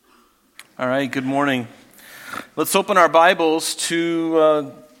All right, good morning. Let's open our Bibles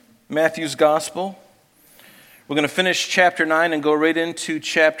to Matthew's Gospel. We're going to finish chapter 9 and go right into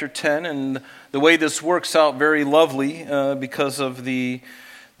chapter 10. And the way this works out very lovely because of the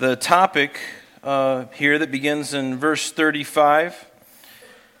topic here that begins in verse 35.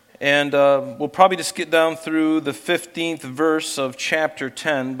 And we'll probably just get down through the 15th verse of chapter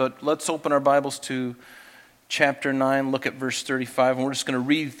 10. But let's open our Bibles to chapter 9, look at verse 35, and we're just going to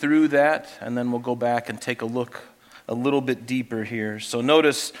read through that, and then we'll go back and take a look a little bit deeper here. So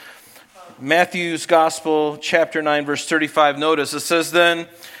notice Matthew's Gospel, chapter 9, verse 35. Notice it says, "Then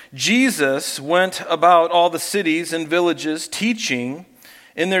Jesus went about all the cities and villages, teaching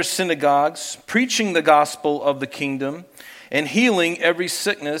in their synagogues, preaching the gospel of the kingdom, and healing every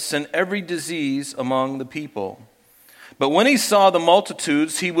sickness and every disease among the people. But when he saw the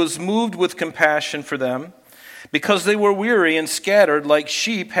multitudes, he was moved with compassion for them, because they were weary and scattered like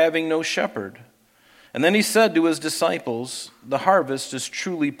sheep having no shepherd. And then he said to his disciples, 'The harvest is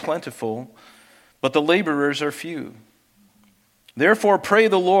truly plentiful, but the laborers are few. Therefore pray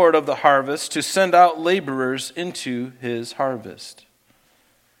the Lord of the harvest to send out laborers into his harvest.'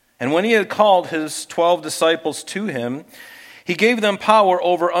 And when he had called his 12 disciples to him, he gave them power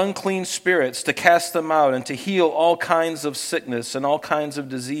over unclean spirits to cast them out and to heal all kinds of sickness and all kinds of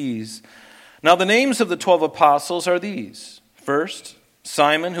disease. Now the names of the 12 apostles are these. First,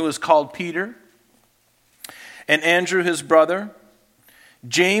 Simon, who is called Peter, and Andrew his brother,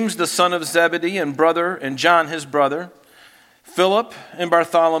 James the son of Zebedee and John his brother, Philip and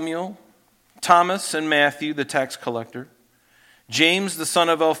Bartholomew, Thomas and Matthew the tax collector, James the son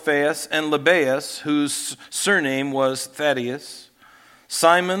of Alphaeus and Lebbaeus, whose surname was Thaddeus,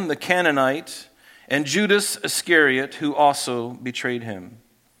 Simon the Canaanite, and Judas Iscariot, who also betrayed him.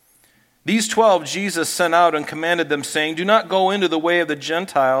 These 12 Jesus sent out and commanded them, saying, 'Do not go into the way of the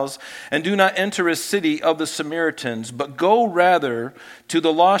Gentiles, and do not enter a city of the Samaritans, but go rather to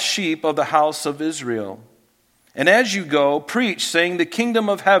the lost sheep of the house of Israel. And as you go, preach, saying, the kingdom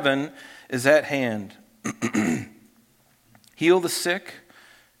of heaven is at hand. Heal the sick,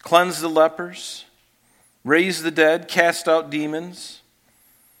 cleanse the lepers, raise the dead, cast out demons.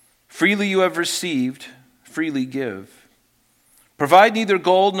 Freely you have received, freely give. Provide neither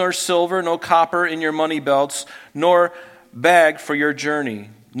gold nor silver, nor copper in your money belts, nor bag for your journey,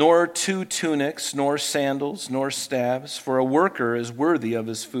 nor 2 tunics, nor sandals, nor staves, for a worker is worthy of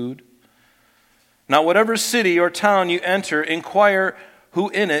his food. Now whatever city or town you enter, inquire who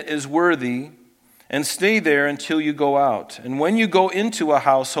in it is worthy, and stay there until you go out. And when you go into a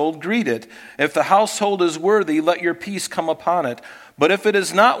household, greet it. If the household is worthy, let your peace come upon it. But if it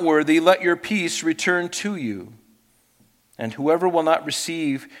is not worthy, let your peace return to you. And whoever will not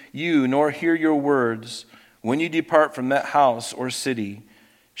receive you nor hear your words, when you depart from that house or city,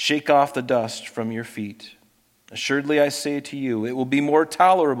 shake off the dust from your feet. Assuredly I say to you, it will be more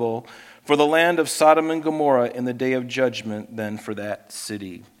tolerable for the land of Sodom and Gomorrah in the day of judgment than for that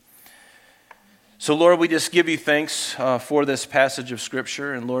city.'" So Lord, we just give you thanks for this passage of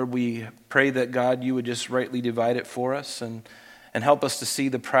Scripture. And Lord, we pray that God, you would just rightly divide it for us and help us to see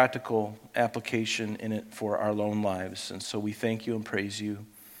the practical application in it for our own lives. And so we thank you and praise you.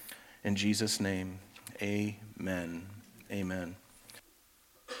 In Jesus' name, amen. Amen.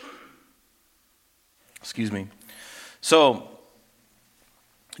 Excuse me. So,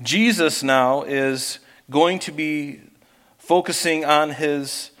 Jesus now is going to be focusing on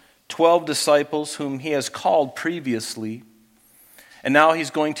his 12 disciples whom he has called previously, and now he's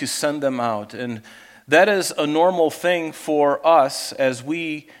going to send them out. And that is a normal thing for us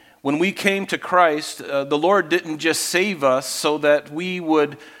when we came to Christ. The Lord didn't just save us so that we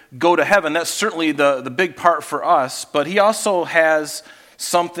would go to heaven. That's certainly the big part for us, but he also has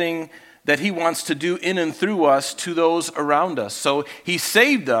something that he wants to do in and through us to those around us. So he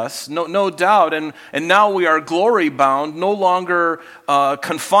saved us, no doubt, and now we are glory bound, no longer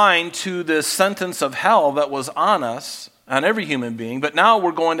confined to the sentence of hell that was on us, on every human being, but now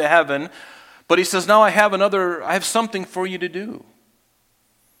we're going to heaven. But he says, now I have something for you to do.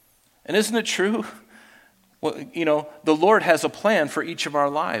 And isn't it true? Well, the Lord has a plan for each of our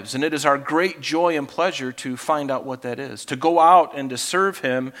lives, and it is our great joy and pleasure to find out what that is, to go out and to serve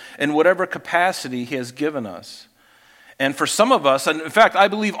him in whatever capacity he has given us. And for some of us, and in fact, I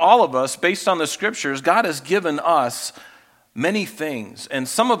believe all of us, based on the Scriptures, God has given us many things, and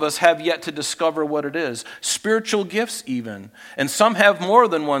some of us have yet to discover what it is. Spiritual gifts even, and some have more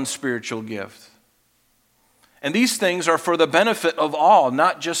than one spiritual gift. And these things are for the benefit of all,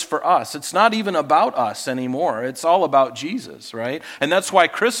 not just for us. It's not even about us anymore. It's all about Jesus, right? And that's why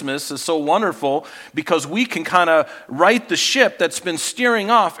Christmas is so wonderful, because we can kind of right the ship that's been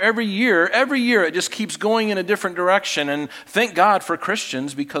steering off every year. Every year it just keeps going in a different direction. And thank God for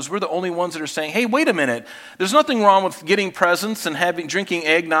Christians, because we're the only ones that are saying, hey, wait a minute. There's nothing wrong with getting presents and drinking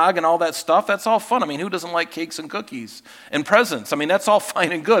eggnog and all that stuff. That's all fun. I mean, who doesn't like cakes and cookies and presents? I mean, that's all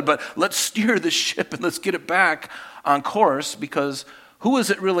fine and good, but let's steer the ship and let's get it back on course, because who is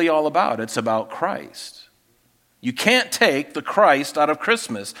it really all about? It's about Christ. You can't take the Christ out of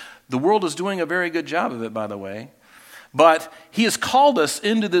Christmas. The world is doing a very good job of it, by the way. But he has called us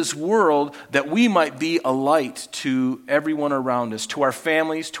into this world that we might be a light to everyone around us, to our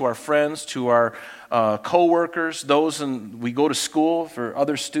families, to our friends, to our co-workers, we go to school for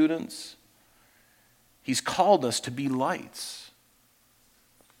other students. He's called us to be lights.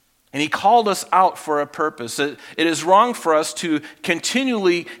 And he called us out for a purpose. It is wrong for us to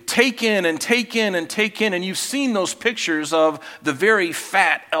continually take in and take in and take in. And you've seen those pictures of the very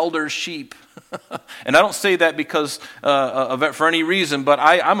fat elder sheep. And I don't say that because for any reason, but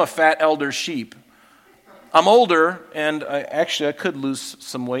I'm a fat elder sheep. I'm older, and I could lose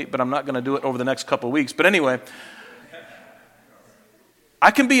some weight, but I'm not going to do it over the next couple of weeks. But anyway,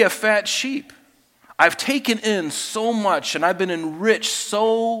 I can be a fat sheep. I've taken in so much, and I've been enriched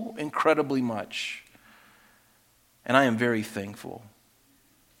so incredibly much. And I am very thankful.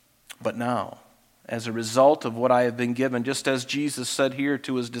 But now, as a result of what I have been given, just as Jesus said here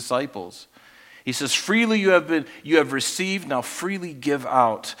to his disciples, he says, freely you have received, now freely give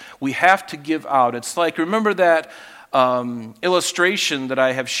out. We have to give out. It's like, remember that illustration that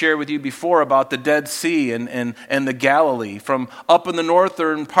I have shared with you before about the Dead Sea and the Galilee. From up in the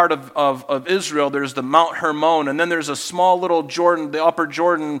northern part of Israel, there's the Mount Hermon, and then there's a small little Jordan, the upper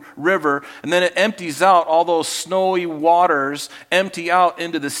Jordan River, and then it empties out. All those snowy waters empty out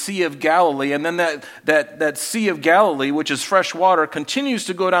into the Sea of Galilee, and then that Sea of Galilee, which is fresh water, continues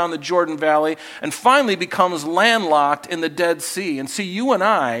to go down the Jordan Valley and finally becomes landlocked in the Dead Sea. And see, you and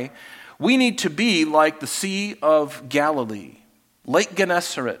I, we need to be like the Sea of Galilee, Lake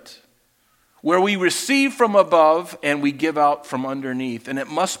Gennesaret, where we receive from above and we give out from underneath. And it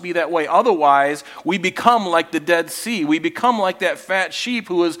must be that way. Otherwise, we become like the Dead Sea. We become like that fat sheep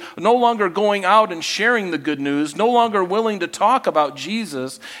who is no longer going out and sharing the good news, no longer willing to talk about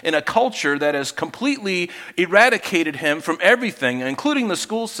Jesus in a culture that has completely eradicated him from everything, including the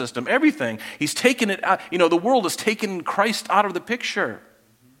school system, everything. He's taken it out. The world has taken Christ out of the picture.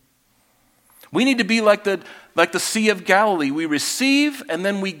 We need to be like the Sea of Galilee. We receive and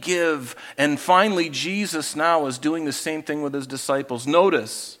then we give. And finally, Jesus now is doing the same thing with his disciples.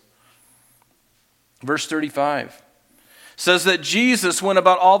 Notice, verse 35 says that Jesus went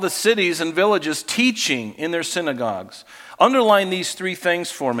about all the cities and villages teaching in their synagogues. Underline these three things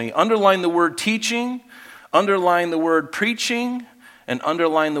for me. Underline the word teaching, underline the word preaching, and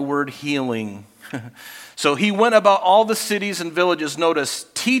underline the word healing. So he went about all the cities and villages, notice,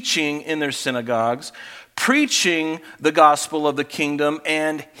 teaching in their synagogues, preaching the gospel of the kingdom,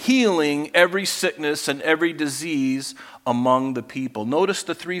 and healing every sickness and every disease among the people. Notice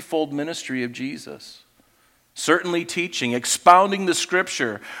the threefold ministry of Jesus. Certainly teaching, expounding the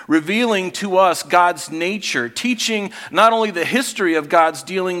scripture, revealing to us God's nature, teaching not only the history of God's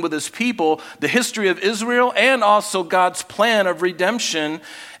dealing with his people, the history of Israel, and also God's plan of redemption,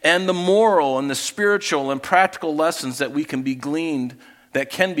 and the moral and the spiritual and practical lessons that can be gleaned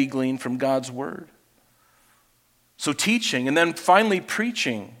from God's word. So teaching, and then finally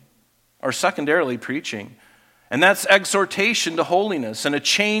preaching, or secondarily preaching. And that's exhortation to holiness and a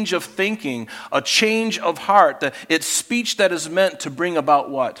change of thinking, a change of heart. It's speech that is meant to bring about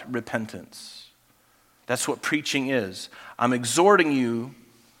what? Repentance. That's what preaching is. I'm exhorting you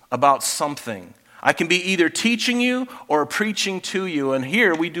about something. I can be either teaching you or preaching to you, and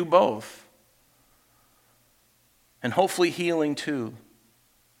here we do both. And hopefully healing too,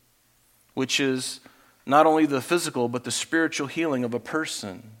 which is not only the physical but the spiritual healing of a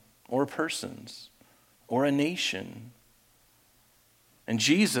person or persons or a nation. And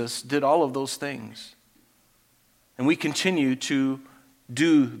Jesus did all of those things. And we continue to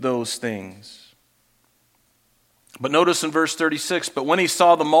do those things. But notice in verse 36, but when he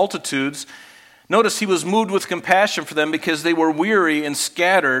saw the multitudes, notice he was moved with compassion for them because they were weary and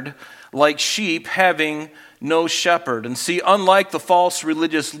scattered like sheep having no shepherd. And see, unlike the false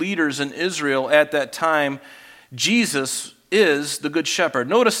religious leaders in Israel at that time, Jesus is the good shepherd.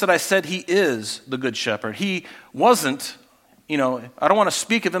 Notice that I said he is the good shepherd. He wasn't, I don't want to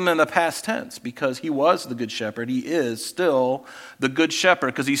speak of him in the past tense because he was the good shepherd. He is still the good shepherd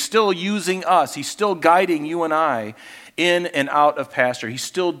because he's still using us. He's still guiding you and I in and out of pasture. He's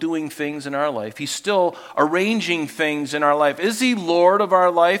still doing things in our life. He's still arranging things in our life. Is he Lord of our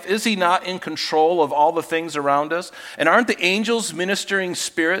life? Is he not in control of all the things around us? And aren't the angels ministering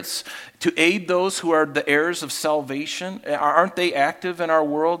spirits to aid those who are the heirs of salvation? Aren't they active in our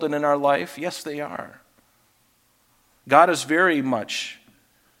world and in our life? Yes, they are. God is very much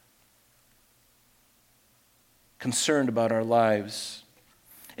concerned about our lives.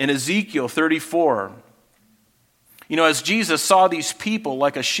 In Ezekiel 34, as Jesus saw these people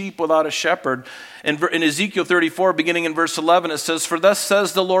like a sheep without a shepherd, in Ezekiel 34, beginning in verse 11, it says, "For thus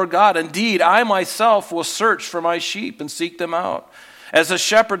says the Lord God, indeed, I myself will search for my sheep and seek them out. As a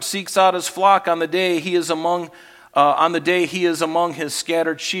shepherd seeks out his flock on the day he is among his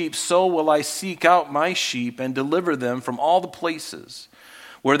scattered sheep, so will I seek out my sheep and deliver them from all the places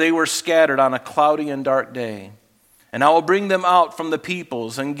where they were scattered on a cloudy and dark day. And I will bring them out from the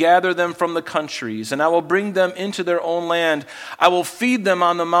peoples and gather them from the countries, and I will bring them into their own land. I will feed them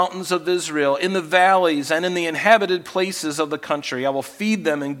on the mountains of Israel, in the valleys and in the inhabited places of the country. I will feed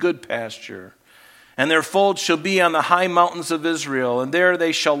them in good pasture. And their fold shall be on the high mountains of Israel, and there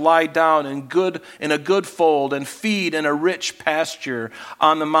they shall lie down in a good fold and feed in a rich pasture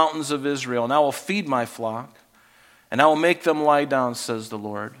on the mountains of Israel. And I will feed my flock, and I will make them lie down, says the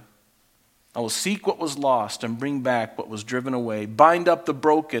Lord. I will seek what was lost and bring back what was driven away, bind up the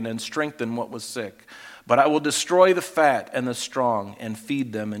broken and strengthen what was sick. But I will destroy the fat and the strong and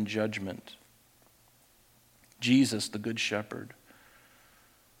feed them in judgment." Jesus, the Good Shepherd,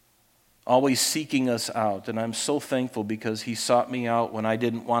 always seeking us out. And I'm so thankful because he sought me out when I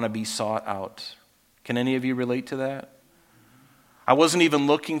didn't want to be sought out. Can any of you relate to that? I wasn't even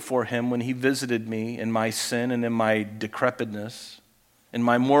looking for him when he visited me in my sin and in my decrepitness. In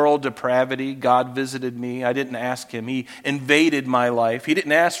my moral depravity, God visited me. I didn't ask him. He invaded my life. He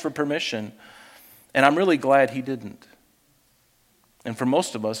didn't ask for permission. And I'm really glad he didn't. And for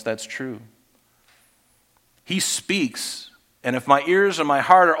most of us, that's true. He speaks. And if my ears and my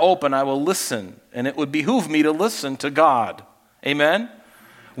heart are open, I will listen. And it would behoove me to listen to God. Amen?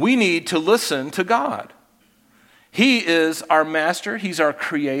 We need to listen to God. He is our master. He's our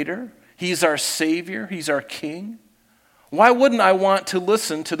creator. He's our savior. He's our king. Why wouldn't I want to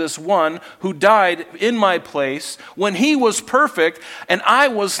listen to this one who died in my place when he was perfect and I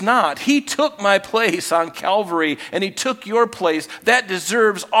was not? He took my place on Calvary and he took your place. That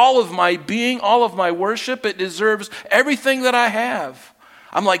deserves all of my being, all of my worship. It deserves everything that I have.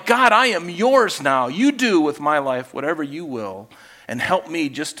 I'm like, God, I am yours now. You do with my life whatever you will and help me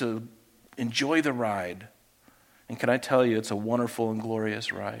just to enjoy the ride. And can I tell you, it's a wonderful and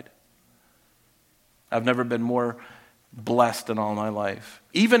glorious ride. I've never been more blessed in all my life.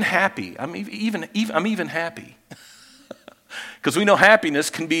 Even happy. I'm even happy. Because we know happiness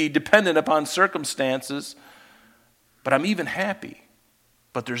can be dependent upon circumstances. But I'm even happy.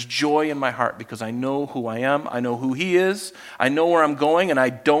 But there's joy in my heart because I know who I am. I know who he is. I know where I'm going and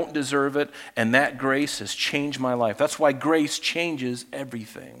I don't deserve it. And that grace has changed my life. That's why grace changes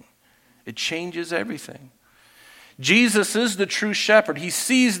everything. It changes everything. Jesus is the true shepherd. He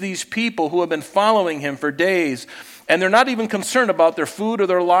sees these people who have been following him for days. And they're not even concerned about their food or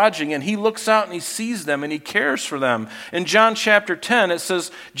their lodging. And he looks out and he sees them and he cares for them. In John chapter 10, it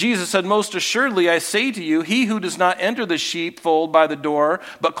says, Jesus said, "Most assuredly I say to you, he who does not enter the sheepfold by the door,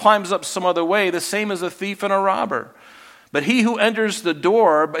 but climbs up some other way, the same is a thief and a robber. But he who enters the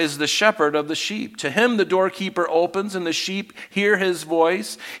door is the shepherd of the sheep. To him the doorkeeper opens, and the sheep hear his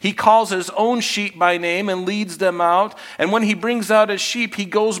voice. He calls his own sheep by name and leads them out. And when he brings out his sheep, he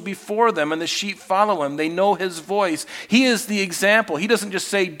goes before them, and the sheep follow him. They know his voice. He is the example. He doesn't just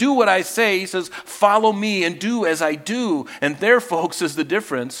say, do what I say. He says, follow me and do as I do. And there, folks, is the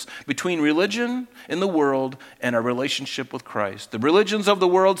difference between religion in the world and our relationship with Christ. The religions of the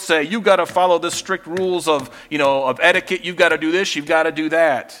world say, you've got to follow the strict rules of etiquette. You've got to do this, you've got to do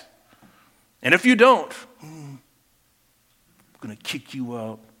that. And if you don't, I'm going to kick you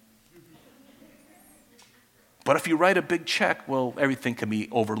out. But if you write a big check, well, everything can be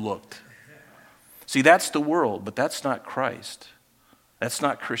overlooked. See, that's the world, but that's not Christ. That's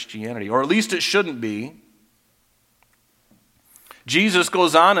not Christianity, or at least it shouldn't be. Jesus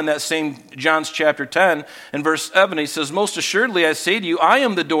goes on in that same John's chapter 10 and verse 7. He says, "Most assuredly I say to you, I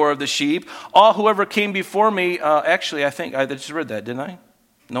am the door of the sheep. All whoever came before me," actually I think I just read that, didn't I?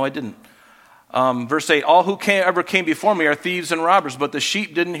 No, I didn't. Verse 8, "All who ever came before me are thieves and robbers, but the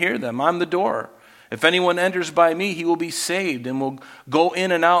sheep didn't hear them. I'm the door. If anyone enters by me, he will be saved and will go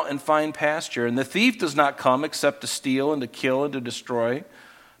in and out and find pasture. And the thief does not come except to steal and to kill and to destroy.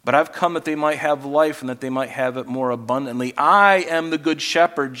 But I've come that they might have life and that they might have it more abundantly. I am the good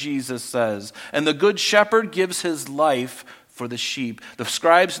shepherd, Jesus says. And the good shepherd gives his life for the sheep. The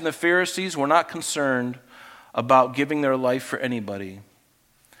scribes and the Pharisees were not concerned about giving their life for anybody.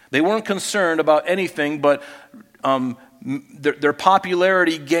 They weren't concerned about anything but their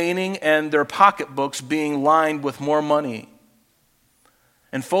popularity gaining and their pocketbooks being lined with more money.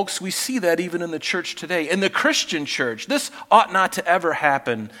 And folks, we see that even in the church today. In the Christian church, this ought not to ever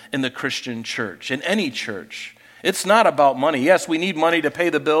happen in the Christian church, in any church. It's not about money. Yes, we need money to pay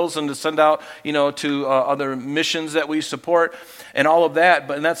the bills and to send out, to other missions that we support and all of that,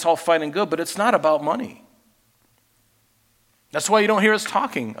 and that's all fine and good, but it's not about money. That's why you don't hear us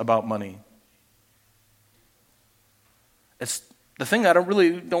talking about money. It's the thing I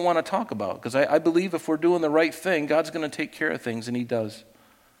don't want to talk about, because I believe if we're doing the right thing, God's going to take care of things, and he does.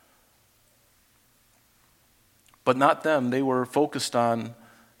 But not them. They were focused on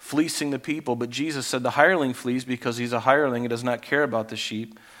fleecing the people, but Jesus said the hireling flees because he's a hireling and does not care about the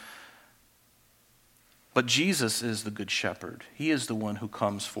sheep. But Jesus is the good shepherd. He is the one who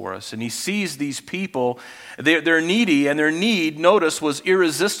comes for us. And he sees these people, they're needy, and their need, notice, was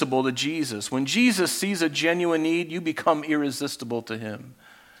irresistible to Jesus. When Jesus sees a genuine need, you become irresistible to him.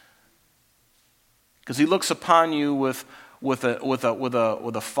 Because he looks upon you with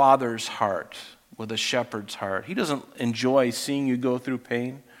a father's heart, with a shepherd's heart. He doesn't enjoy seeing you go through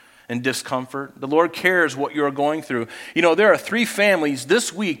pain and discomfort. The Lord cares what you're going through. There are 3 families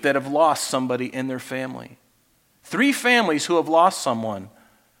this week that have lost somebody in their family. 3 families who have lost someone.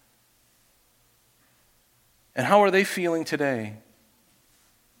 And how are they feeling today?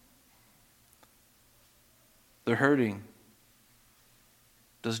 They're hurting.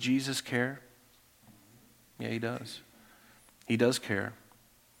 Does Jesus care? Yeah, he does. He does care.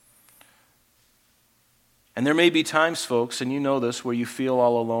 And there may be times, folks, and you know this, where you feel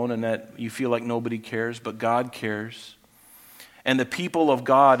all alone and that you feel like nobody cares, but God cares. And the people of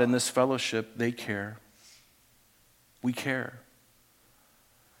God in this fellowship, they care. We care.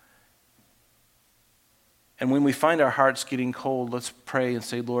 And when we find our hearts getting cold, let's pray and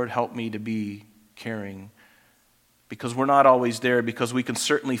say, Lord, help me to be caring. Because we're not always there, because we can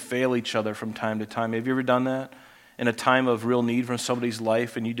certainly fail each other from time to time. Have you ever done that? In a time of real need from somebody's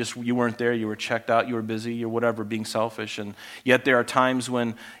life, and you weren't there, you were checked out, you were busy, you're whatever, being selfish. And yet there are times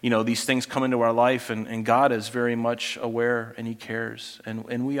when, these things come into our life, and God is very much aware, and he cares,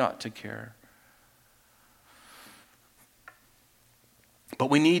 and we ought to care. But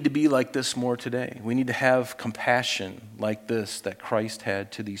we need to be like this more today. We need to have compassion like this that Christ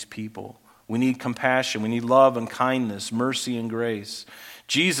had to these people. We need compassion. We need love and kindness, mercy and grace.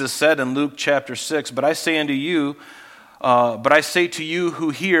 Jesus said in Luke chapter 6, But I say to you who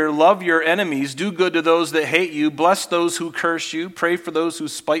hear, love your enemies, do good to those that hate you, bless those who curse you, pray for those who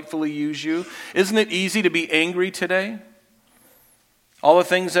spitefully use you. Isn't it easy to be angry today? All the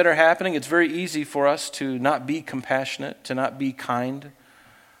things that are happening, it's very easy for us to not be compassionate, to not be kind.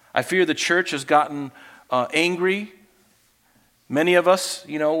 I fear the church has gotten angry. Many of us,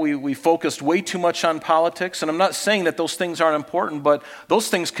 we focused way too much on politics, and I'm not saying that those things aren't important, but those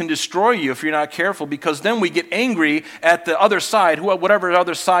things can destroy you if you're not careful, because then we get angry at the other side, whatever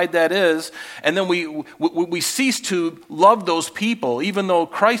other side that is, and then we cease to love those people, even though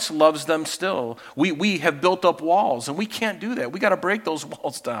Christ loves them still. We have built up walls, and we can't do that. We got to break those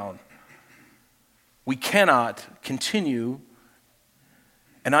walls down. We cannot continue.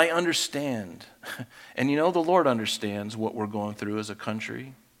 And I understand, and the Lord understands what we're going through as a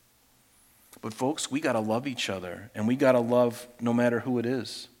country. But folks, we got to love each other, and we got to love no matter who it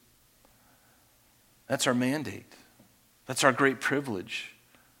is. That's our mandate. That's our great privilege.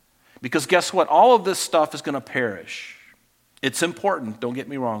 Because guess what? All of this stuff is going to perish. It's important, don't get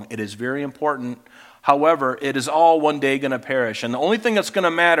me wrong. It is very important. However, it is all one day going to perish. And the only thing that's going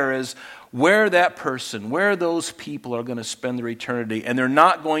to matter is where those people are going to spend their eternity. And they're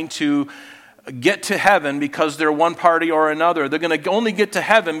not going to get to heaven because they're one party or another. They're going to only get to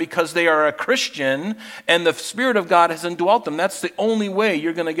heaven because they are a Christian and the Spirit of God has indwelt them. That's the only way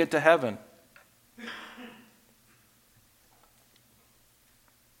you're going to get to heaven.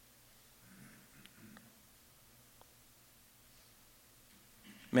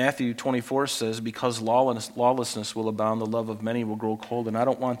 Matthew 24 says, because lawlessness will abound, the love of many will grow cold. And I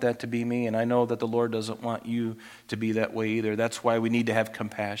don't want that to be me, and I know that the Lord doesn't want you to be that way either. That's why we need to have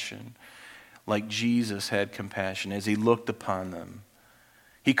compassion, like Jesus had compassion as he looked upon them.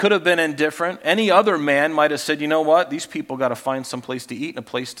 He could have been indifferent. Any other man might have said, you know what, these people got to find some place to eat and a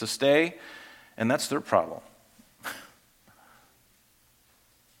place to stay. And that's their problem.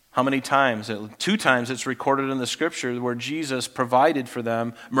 How many times? 2 times it's recorded in the scripture where Jesus provided for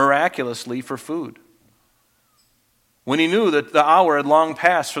them miraculously for food. When he knew that the hour had long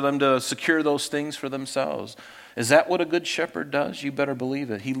passed for them to secure those things for themselves. Is that what a good shepherd does? You better believe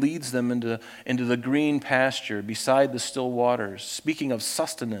it. He leads them into the green pasture beside the still waters. Speaking of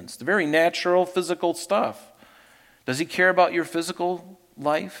sustenance, the very natural physical stuff. Does he care about your physical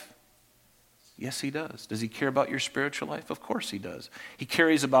life? Yes, he does. Does he care about your spiritual life? Of course he does. He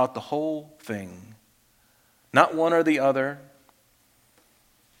cares about the whole thing, not one or the other.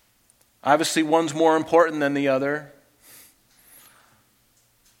 Obviously, one's more important than the other.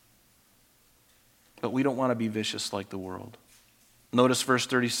 But we don't want to be vicious like the world. Notice verse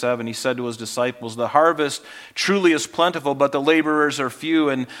 37. He said to his disciples, "The harvest truly is plentiful, but the laborers are few."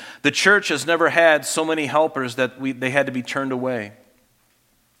 And the church has never had so many helpers that they had to be turned away.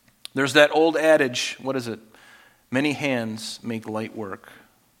 There's that old adage, what is it? Many hands make light work.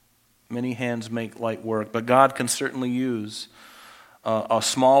 Many hands make light work. But God can certainly use a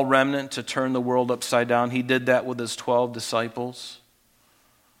small remnant to turn the world upside down. He did that with his 12 disciples.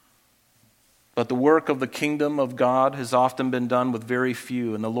 But the work of the kingdom of God has often been done with very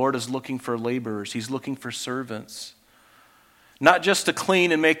few. And the Lord is looking for laborers. He's looking for servants. Not just to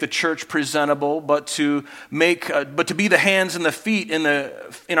clean and make the church presentable, but to be the hands and the feet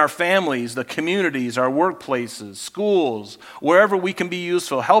in our families, the communities, our workplaces, schools, wherever we can be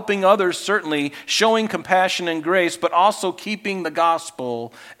useful, helping others certainly, showing compassion and grace, but also keeping the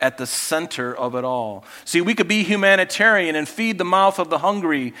gospel at the center of it all. See, we could be humanitarian and feed the mouth of the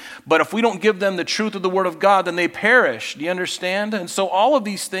hungry, but if we don't give them the truth of the Word of God, then they perish. Do you understand? And so all of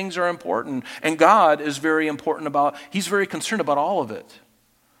these things are important, and God is very He's very concerned about all of it.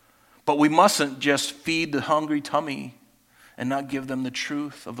 But we mustn't just feed the hungry tummy and not give them the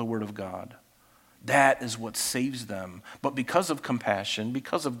truth of the Word of God. That is what saves them. But because of compassion,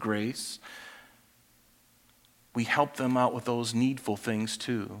 because of grace, we help them out with those needful things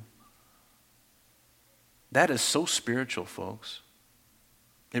too. That is so spiritual, folks.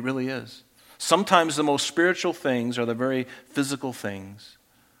 It really is. Sometimes the most spiritual things are the very physical things,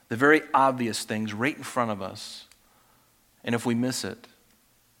 the very obvious things right in front of us. And if we miss it,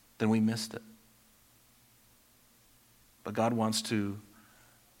 then we missed it. But God wants to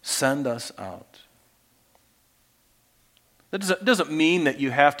send us out. That doesn't mean that you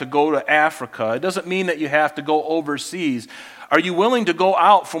have to go to Africa. It doesn't mean that you have to go overseas. Are you willing to go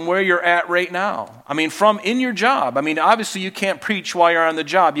out from where you're at right now? I mean, from in your job. I mean, obviously you can't preach while you're on the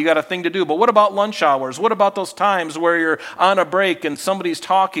job. You got a thing to do. But what about lunch hours? What about those times where you're on a break and somebody's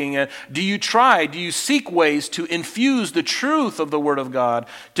talking? Do you seek ways to infuse the truth of the Word of God,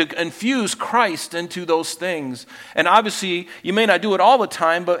 to infuse Christ into those things? And obviously, you may not do it all the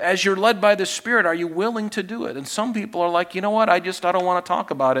time, but as you're led by the Spirit, are you willing to do it? And some people are like, you know what? I don't want to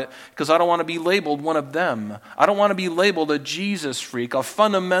talk about it because I don't want to be labeled one of them. I don't want to be labeled a Jesus freak, a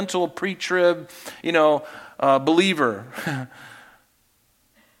fundamental pre-trib, believer.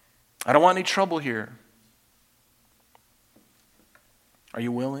 I don't want any trouble here. Are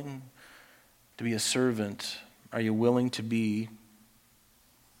you willing to be a servant? Are you willing to be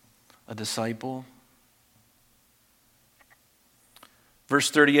a disciple?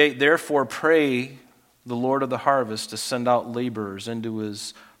 Verse 38, therefore pray the Lord of the harvest to send out laborers into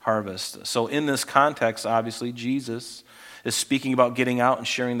his harvest. So in this context, obviously, Jesus is speaking about getting out and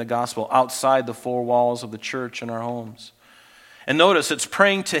sharing the gospel outside the four walls of the church and our homes. And notice, it's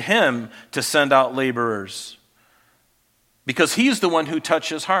praying to him to send out laborers because he's the one who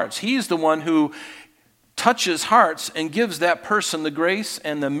touches hearts. He's the one who touches hearts and gives that person the grace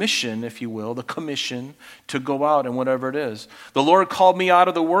and the mission, if you will, the commission to go out and whatever it is. The Lord called me out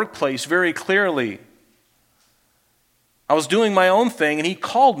of the workplace very clearly. I was doing my own thing and he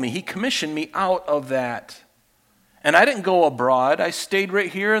called me. He commissioned me out of that. And I didn't go abroad. I stayed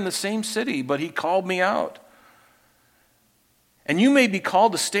right here in the same city, but he called me out. And you may be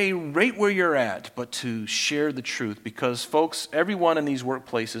called to stay right where you're at, but to share the truth. Because, folks, everyone in these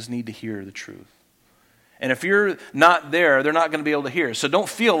workplaces need to hear the truth. And if you're not there, they're not going to be able to hear. So don't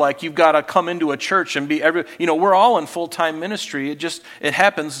feel like you've got to come into a church and be we're all in full-time ministry. It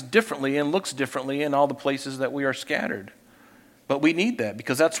happens differently and looks differently in all the places that we are scattered. But we need that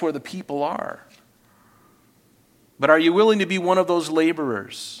because that's where the people are. But are you willing to be one of those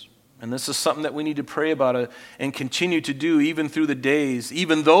laborers? And this is something that we need to pray about and continue to do even through the days,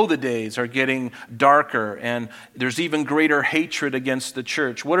 even though the days are getting darker and there's even greater hatred against the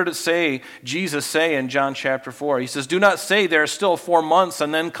church. What did Jesus say in John chapter 4? He says, "Do not say there are still 4 months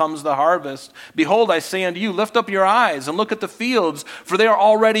and then comes the harvest. Behold, I say unto you, lift up your eyes and look at the fields, for they are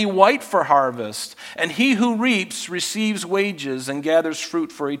already white for harvest. And he who reaps receives wages and gathers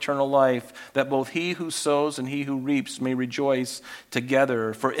fruit for eternal life, that both he who sows and he who reaps may rejoice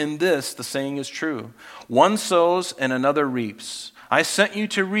together. For in this the saying is true. One sows and another reaps. I sent you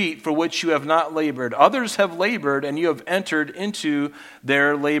to reap for which you have not labored. Others have labored, and you have entered into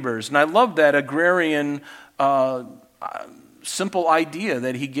their labors." And I love that agrarian simple idea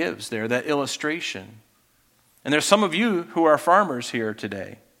that he gives there, that illustration. And there's some of you who are farmers here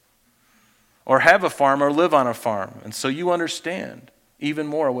today, or have a farm or live on a farm, and so you understand even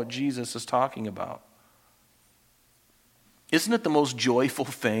more what Jesus is talking about. Isn't it the most joyful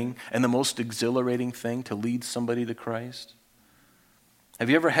thing and the most exhilarating thing to lead somebody to Christ? Have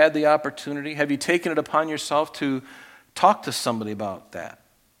you ever had the opportunity? Have you taken it upon yourself to talk to somebody about that?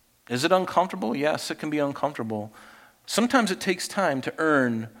 Is it uncomfortable? Yes, it can be uncomfortable. Sometimes it takes time to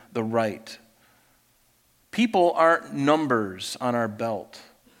earn the right. People aren't numbers on our belt.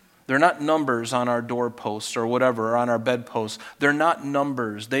 They're not numbers on our doorposts or whatever, or on our bedposts. They're not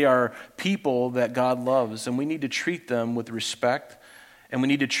numbers. They are people that God loves, and we need to treat them with respect, and we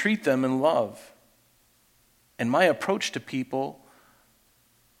need to treat them in love. And my approach to people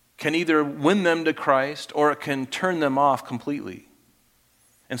can either win them to Christ or it can turn them off completely.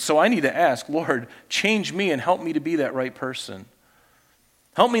 And so I need to ask, Lord, change me and help me to be that right person.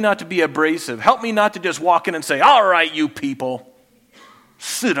 Help me not to be abrasive. Help me not to just walk in and say, "All right, you people,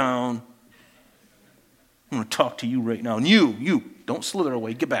 sit down. I'm going to talk to you right now. And you, don't slither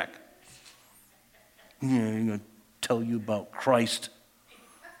away. Get back. Yeah, I'm going to tell you about Christ."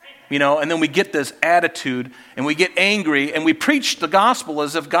 And then we get this attitude, and we get angry, and we preach the gospel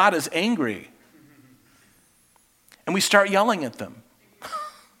as if God is angry. And we start yelling at them.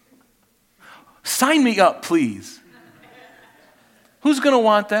 Sign me up, please. Who's going to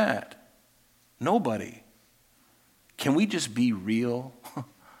want that? Nobody. Can we just be real?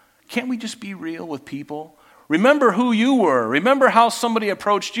 Can't we just be real with people? Remember who you were. Remember how somebody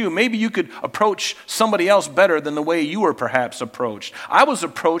approached you. Maybe you could approach somebody else better than the way you were perhaps approached. I was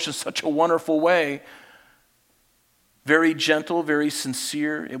approached in such a wonderful way. Very gentle, very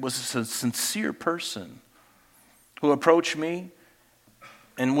sincere. It was a sincere person who approached me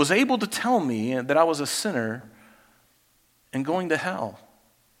and was able to tell me that I was a sinner and going to hell.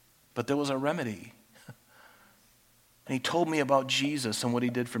 But there was a remedy. And he told me about Jesus and what he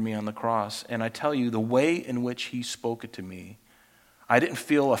did for me on the cross. And I tell you, the way in which he spoke it to me, I didn't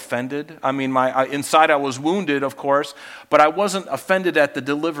feel offended. I mean, inside I was wounded, of course, but I wasn't offended at the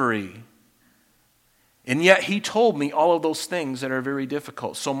delivery. And yet he told me all of those things that are very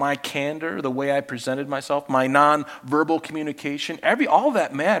difficult. So my candor, the way I presented myself, my non-verbal communication, all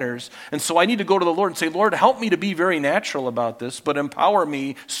that matters. And so I need to go to the Lord and say, "Lord, help me to be very natural about this, but empower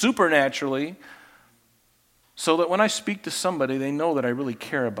me supernaturally so that when I speak to somebody, they know that I really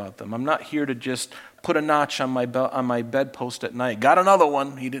care about them. I'm not here to just put a notch on my bedpost at night. Got another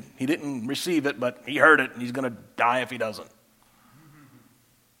one. He didn't receive it, but he heard it, and he's going to die if he doesn't."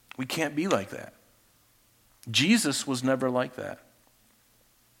 We can't be like that. Jesus was never like that.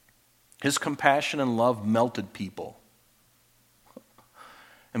 His compassion and love melted people.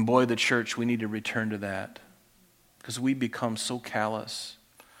 And boy, the church, we need to return to that, because we become so callous,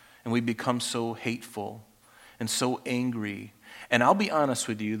 and we become so hateful and so angry. And I'll be honest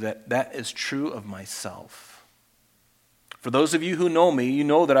with you that is true of myself. For those of you who know me, you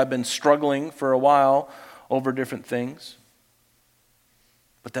know that I've been struggling for a while over different things.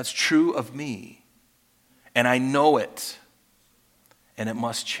 But that's true of me. And I know it. And it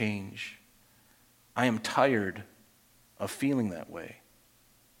must change. I am tired of feeling that way.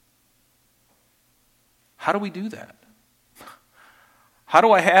 How do we do that? How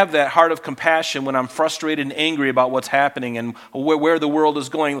do I have that heart of compassion when I'm frustrated and angry about what's happening and where the world is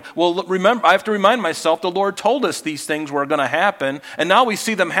going? Well, remember, I have to remind myself the Lord told us these things were going to happen, and now we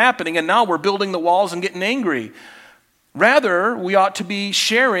see them happening, and now we're building the walls and getting angry. Rather, we ought to be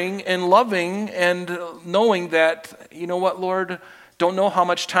sharing and loving and knowing that, you know what, Lord, don't know how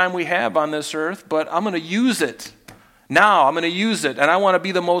much time we have on this earth, but I'm going to use it. Now, I'm going to use it, and I want to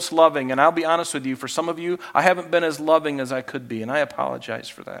be the most loving. And I'll be honest with you, for some of you, I haven't been as loving as I could be, and I apologize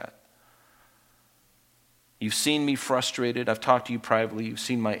for that. You've seen me frustrated. I've talked to you privately. You've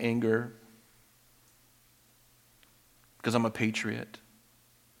seen my anger, because I'm a patriot.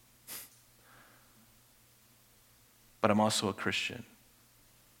 But I'm also a Christian.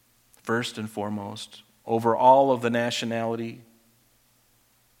 first and foremost, over all of the nationality.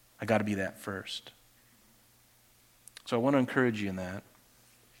 I got to be that first. So I want to encourage you in that.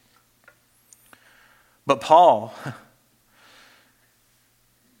 But Paul,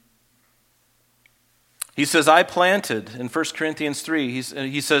 he says, I planted, in 1 Corinthians 3,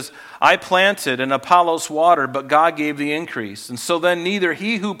 he says, I planted and Apollos watered, but God gave the increase. And so then neither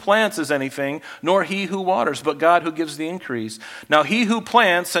he who plants is anything, nor he who waters, but God who gives the increase. Now he who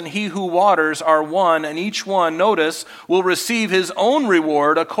plants and he who waters are one, and each one, notice, will receive his own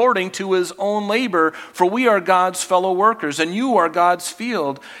reward according to his own labor, for we are God's fellow workers, and you are God's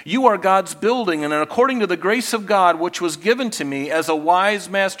field. You are God's building, and according to the grace of God which was given to me as a wise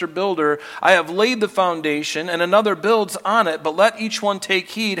master builder, I have laid the foundation, and another builds on it, but let each one take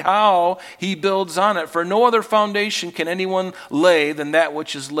heed how he builds on it. For no other foundation can anyone lay than that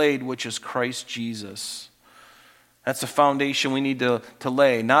which is laid, which is Christ Jesus. That's the foundation we need to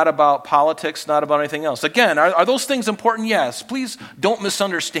lay. Not about politics, not about anything else. Again, are those things important? Yes. Please don't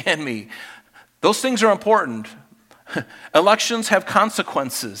misunderstand me. Those things are important. Elections have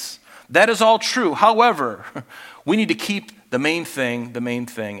consequences. That is all true. However, we need to keep the main thing,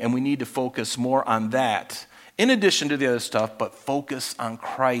 and we need to focus more on that. In addition to the other stuff, but focus on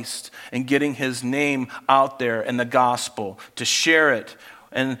Christ and getting his name out there in the gospel, to share it.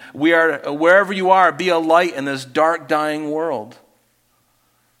 And we are, wherever you are, be a light in this dark, dying world.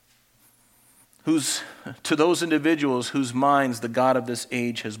 To those individuals whose minds the God of this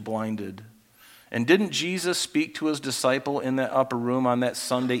age has blinded. And didn't Jesus speak to his disciple in that upper room on that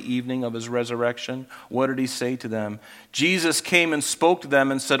Sunday evening of his resurrection? What did he say to them? Jesus came and spoke to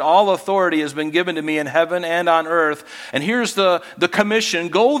them and said, all authority has been given to me in heaven and on earth. And here's the commission.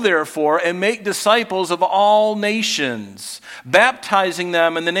 Go therefore and make disciples of all nations, baptizing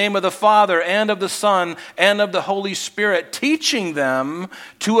them in the name of the Father and of the Son and of the Holy Spirit, teaching them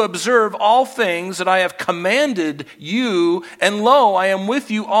to observe all things that I have commanded you. And lo, I am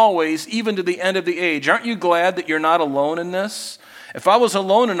with you always, even to the end of the age. Aren't you glad that you're not alone in this? If I was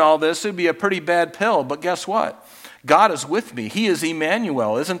alone in all this, it would be a pretty bad pill. But guess what? God is with me. He is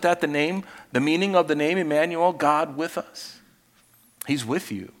Emmanuel. Isn't that the name, the meaning of the name Emmanuel? God with us. He's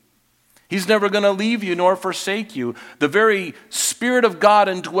with you. He's never going to leave you nor forsake you. The very Spirit of God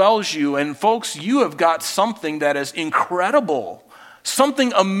indwells you. And folks, you have got something that is incredible.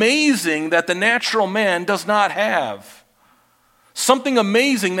 Something amazing that the natural man does not have. Something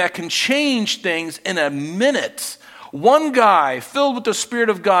amazing that can change things in a minute. One guy filled with the Spirit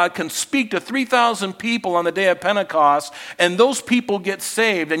of God can speak to 3,000 people on the day of Pentecost, and those people get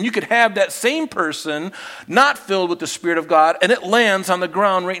saved. And you could have that same person not filled with the Spirit of God, and it lands on the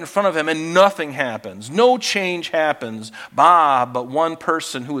ground right in front of him, and nothing happens. No change happens. But one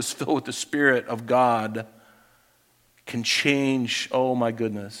person who is filled with the Spirit of God can change. Oh my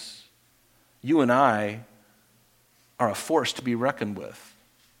goodness. You and I are a force to be reckoned with.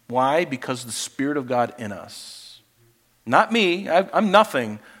 Why? Because of the Spirit of God in us. Not me, I'm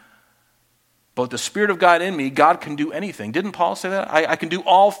nothing. But the Spirit of God in me, God can do anything. Didn't Paul say that? I can do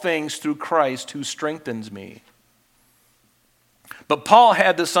all things through Christ who strengthens me. But Paul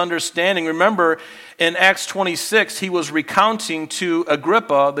had this understanding. Remember, in Acts 26, he was recounting to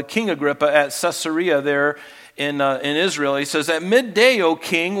Agrippa, the King Agrippa, at Caesarea there in Israel. He says, at midday, O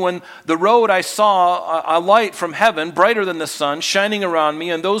king, when the road I saw a light from heaven, brighter than the sun, shining around me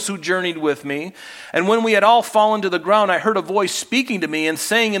and those who journeyed with me. And when we had all fallen to the ground, I heard a voice speaking to me and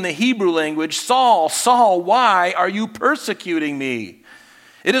saying in the Hebrew language, Saul, Saul, why are you persecuting me?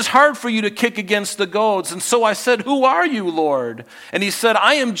 It is hard for you to kick against the goads. And so I said, who are you, Lord? And he said,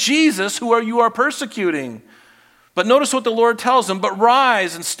 I am Jesus, who you are persecuting. But notice what the Lord tells him, but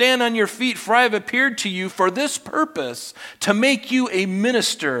rise and stand on your feet, for I have appeared to you for this purpose, to make you a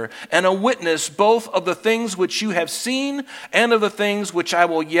minister and a witness both of the things which you have seen and of the things which I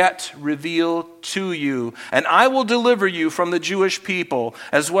will yet reveal to you. And I will deliver you from the Jewish people,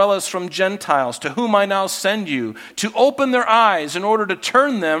 as well as from Gentiles, to whom I now send you, to open their eyes in order to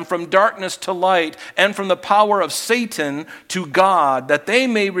turn them from darkness to light and from the power of Satan to God, that they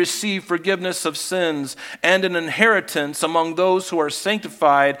may receive forgiveness of sins and an inheritance among those who are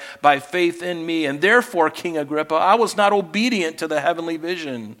sanctified by faith in me. And therefore, King Agrippa, I was not obedient to the heavenly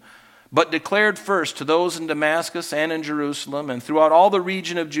vision, but declared first to those in Damascus and in Jerusalem and throughout all the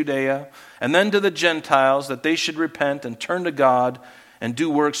region of Judea, and then to the Gentiles, that they should repent and turn to God and do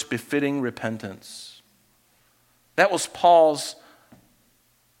works befitting repentance. That was Paul's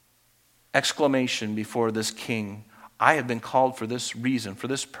exclamation before this king. I have been called for this reason, for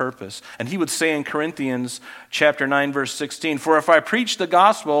this purpose. And he would say in Corinthians chapter 9, verse 16, for if I preach the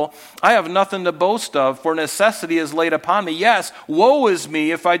gospel, I have nothing to boast of, for necessity is laid upon me. Yes, woe is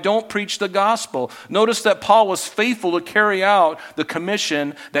me if I don't preach the gospel. Notice that Paul was faithful to carry out the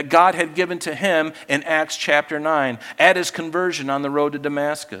commission that God had given to him in Acts chapter 9 at his conversion on the road to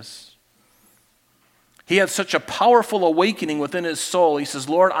Damascus. He had such a powerful awakening within his soul. He says,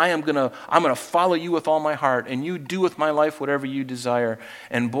 Lord, I'm gonna follow you with all my heart, and you do with my life whatever you desire.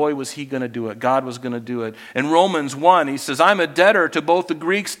 And boy, was he going to do it. God was going to do it. In Romans 1, he says, I'm a debtor to both the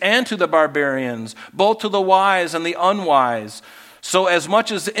Greeks and to the barbarians, both to the wise and the unwise. So as much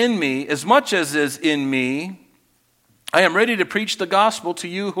as is in me, I am ready to preach the gospel to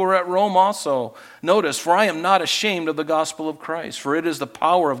you who are at Rome also. Notice, for I am not ashamed of the gospel of Christ, for it is the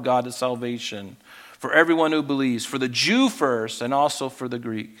power of God to salvation for everyone who believes, for the Jew first and also for the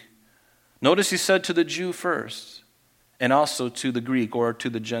Greek. Notice he said to the Jew first and also to the Greek or to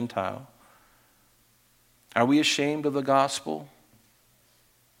the Gentile. Are we ashamed of the gospel?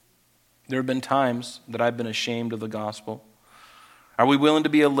 There have been times that I've been ashamed of the gospel. Are we willing to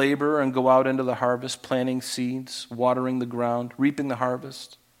be a laborer and go out into the harvest, planting seeds, watering the ground, reaping the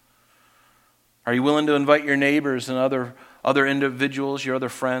harvest? Are you willing to invite your neighbors and other individuals, your other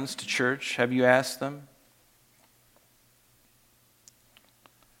friends to church? Have you asked them?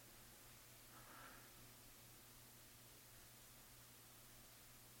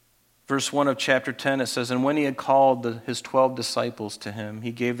 Verse 1 of chapter 10, it says, and when he had called his 12 disciples to him,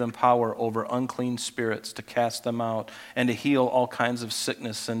 he gave them power over unclean spirits to cast them out and to heal all kinds of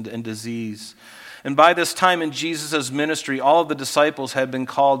sickness and disease. And by this time in Jesus' ministry, all of the disciples had been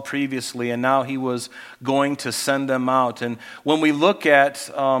called previously, and now he was going to send them out. And when we look at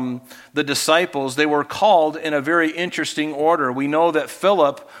the disciples, they were called in a very interesting order. We know that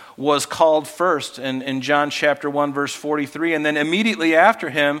Philip was called first in John chapter 1, verse 43. And then immediately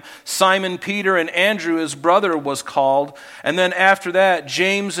after him, Simon Peter and Andrew, his brother, was called. And then after that,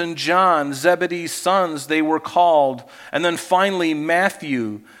 James and John, Zebedee's sons, they were called. And then finally,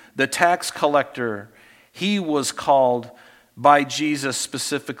 Matthew, the tax collector, he was called by Jesus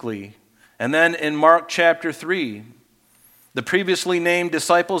specifically. And then in Mark chapter 3, the previously named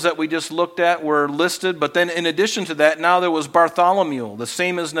disciples that we just looked at were listed, but then in addition to that, now there was Bartholomew, the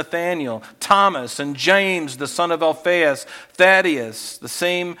same as Nathanael, Thomas, and James, the son of Alphaeus, Thaddeus, the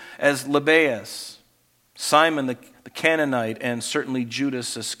same as Lebbaeus, Simon the Canaanite, and certainly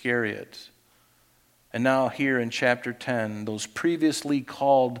Judas Iscariot. And now here in chapter 10, those previously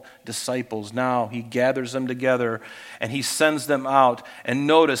called disciples, now he gathers them together and he sends them out. And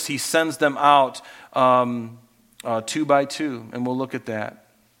notice, he sends them out 2 by 2, and we'll look at that.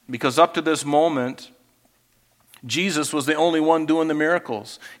 Because up to this moment, Jesus was the only one doing the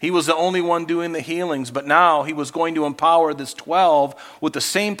miracles. He was the only one doing the healings, but now he was going to empower this 12 with the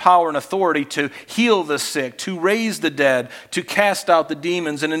same power and authority to heal the sick, to raise the dead, to cast out the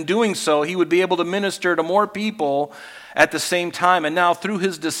demons, and in doing so, he would be able to minister to more people at the same time. And now through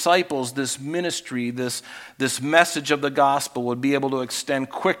his disciples, this ministry, this message of the gospel would be able to extend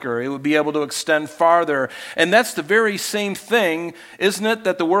quicker. It would be able to extend farther. And that's the very same thing, isn't it,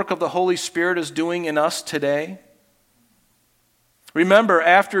 that the work of the Holy Spirit is doing in us today? Remember,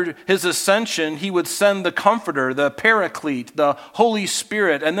 after his ascension, he would send the Comforter, the Paraclete, the Holy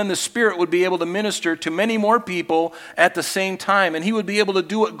Spirit, and then the Spirit would be able to minister to many more people at the same time, and he would be able to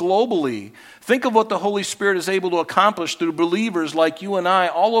do it globally. Think of what the Holy Spirit is able to accomplish through believers like you and I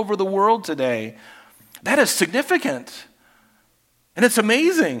all over the world today. That is significant, and it's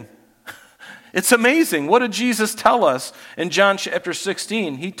amazing. It's amazing. What did Jesus tell us in John chapter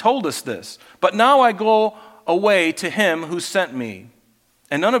 16? He told us this. But now I go away to him who sent me.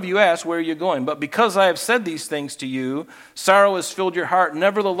 And none of you ask, where are you going? But because I have said these things to you, sorrow has filled your heart.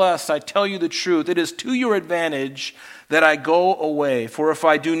 Nevertheless, I tell you the truth. It is to your advantage that I go away. For if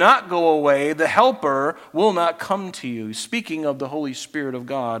I do not go away, the Helper will not come to you. Speaking of the Holy Spirit of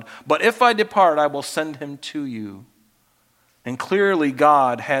God. But if I depart, I will send him to you. And clearly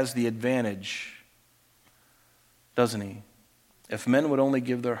God has the advantage, doesn't he? If men would only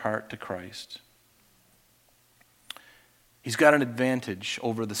give their heart to Christ. He's got an advantage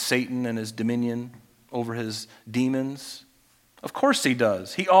over the Satan and his dominion, over his demons. Of course he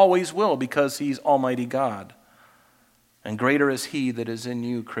does. He always will, because he's Almighty God. And greater is he that is in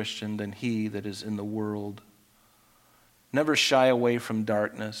you, Christian, than he that is in the world. Never shy away from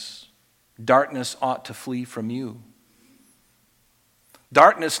darkness. Darkness ought to flee from you.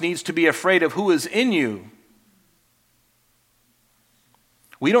 Darkness needs to be afraid of who is in you.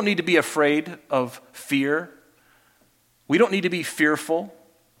 We don't need to be afraid of fear. We don't need to be fearful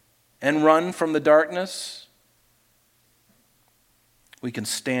and run from the darkness. we can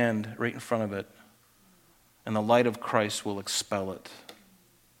stand right in front of it, and the light of Christ will expel it.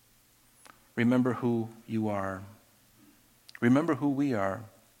 Remember who you are. Remember who we are.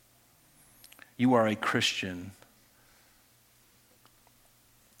 You are a Christian.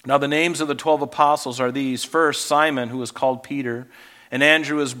 Now the names of the 12 apostles are these. First, Simon, who is called Peter, and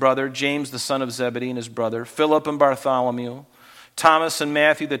Andrew his brother, James the son of Zebedee and his brother, Philip and Bartholomew, Thomas and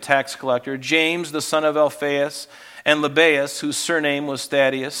Matthew the tax collector, James the son of Alphaeus, and Lebbaeus, whose surname was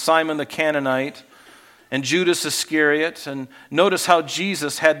Thaddeus, Simon the Canaanite, and Judas Iscariot. And notice how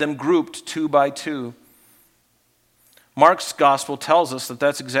Jesus had them grouped 2 by 2. Mark's gospel tells us that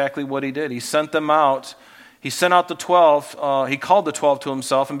that's exactly what he did. He sent them out. He sent out the 12. He called the 12 to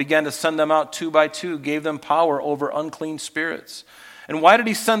himself and began to send them out 2 by 2, gave them power over unclean spirits. And why did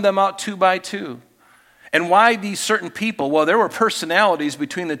he send them out 2 by 2? And why these certain people? Well, there were personalities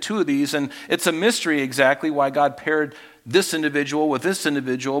between the two of these, and it's a mystery exactly why God paired this individual with this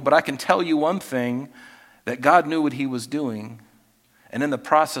individual. But I can tell you one thing, that God knew what he was doing. And in the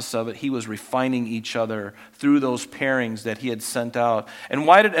process of it, he was refining each other through those pairings that he had sent out. And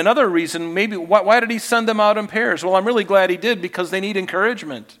another reason, why did he send them out in pairs? Well, I'm really glad he did, because they need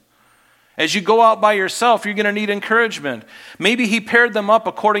encouragement. As you go out by yourself, you're going to need encouragement. Maybe he paired them up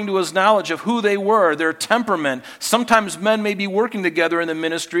according to his knowledge of who they were, their temperament. Sometimes men may be working together in the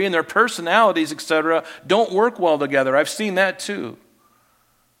ministry, and their personalities, etc., don't work well together. I've seen that too.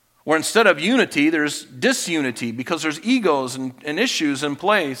 Where instead of unity, there's disunity because there's egos and issues in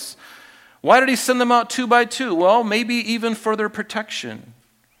place. Why did he send them out 2 by 2? Well, maybe even for their protection.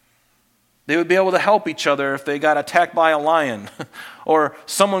 They would be able to help each other if they got attacked by a lion or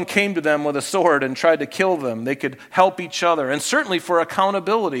someone came to them with a sword and tried to kill them. They could help each other. And certainly for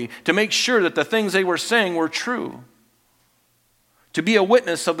accountability, to make sure that the things they were saying were true. To be a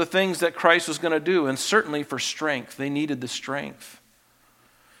witness of the things that Christ was going to do. And certainly for strength. They needed the strength.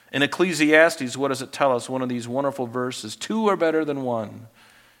 In Ecclesiastes, what does it tell us? One of these wonderful verses. 2 are better than 1.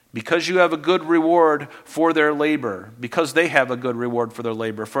 Because you have a good reward for their labor. Because they have a good reward for their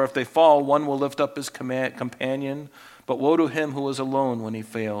labor. For if they fall, one will lift up his companion. But woe to him who is alone when he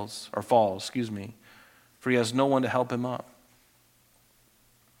falls. For he has no one to help him up.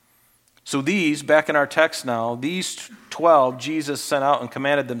 So these, back in our text now, these 12 Jesus sent out and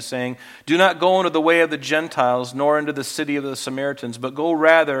commanded them, saying, do not go into the way of the Gentiles, nor into the city of the Samaritans, but go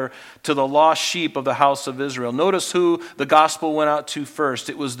rather to the lost sheep of the house of Israel. Notice who the gospel went out to first.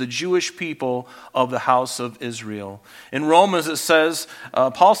 It was the Jewish people of the house of Israel. In Romans it says,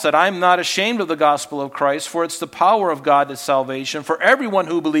 Paul said, I am not ashamed of the gospel of Christ, for it's the power of God to salvation for everyone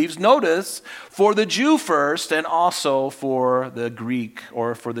who believes. Notice, for the Jew first, and also for the Greek,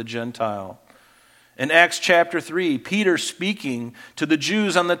 or for the Gentile. In Acts chapter 3, Peter speaking to the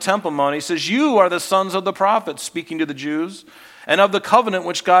Jews on the Temple Mount, he says, you are the sons of the prophets, speaking to the Jews, and of the covenant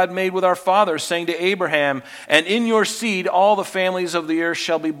which God made with our fathers, saying to Abraham, and in your seed all the families of the earth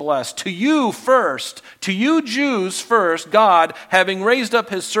shall be blessed. To you first, to you Jews first, God, having raised up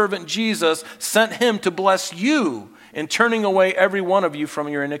his servant Jesus, sent him to bless you in turning away every one of you from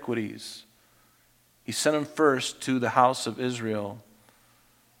your iniquities. He sent him first to the house of Israel.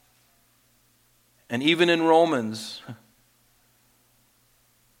 And even in Romans,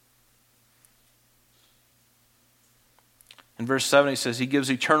 in verse 7 he says, he gives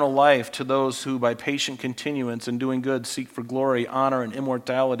eternal life to those who by patient continuance in doing good seek for glory, honor, and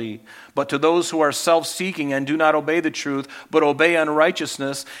immortality. But to those who are self-seeking and do not obey the truth, but obey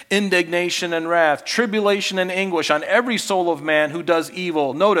unrighteousness, indignation and wrath, tribulation and anguish on every soul of man who does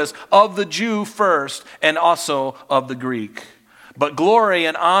evil. Notice, of the Jew first and also of the Greek. But glory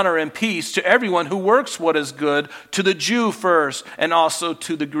and honor and peace to everyone who works what is good, to the Jew first and also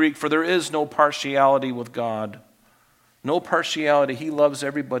to the Greek, for there is no partiality with God. No partiality. He loves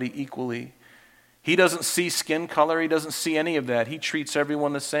everybody equally. He doesn't see skin color. He doesn't see any of that. He treats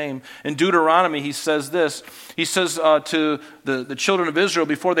everyone the same. In Deuteronomy, he says this. He says to the children of Israel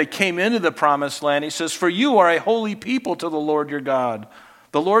before they came into the promised land, he says, for you are a holy people to the Lord your God.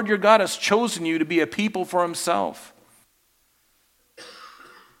 The Lord your God has chosen you to be a people for himself.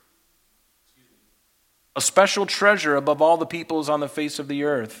 A special treasure above all the peoples on the face of the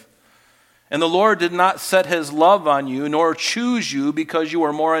earth. And the Lord did not set his love on you, nor choose you because you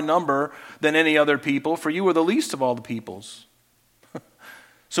were more in number than any other people, for you were the least of all the peoples.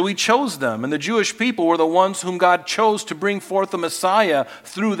 So he chose them, and the Jewish people were the ones whom God chose to bring forth the Messiah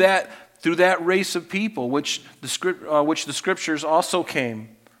through that race of people, which the scriptures also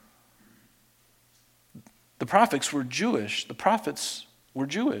came. The prophets were Jewish. The prophets were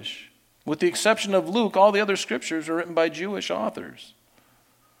Jewish. With the exception of Luke, all the other scriptures are written by Jewish authors.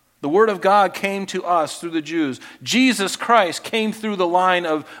 The word of God came to us through the Jews. Jesus Christ came through the line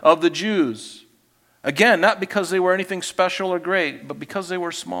of the Jews. Again, not because they were anything special or great, but because they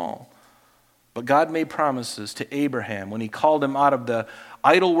were small. But God made promises to Abraham when he called him out of the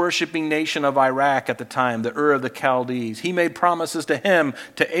idol-worshiping nation of Iraq at the time, the Ur of the Chaldees. He made promises to him,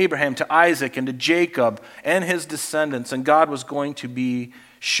 to Abraham, to Isaac, and to Jacob and his descendants. And God was going to be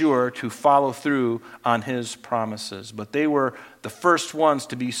sure to follow through on his promises. But they were the first ones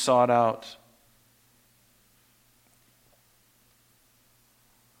to be sought out.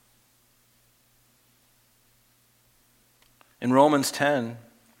 In Romans 10,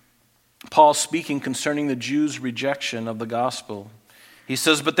 Paul speaking concerning the Jews' rejection of the gospel. He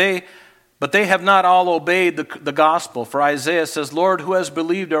says, but they have not all obeyed the gospel. For Isaiah says, Lord, who has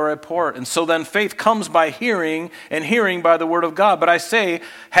believed our report? And so then faith comes by hearing, and hearing by the word of God. But I say,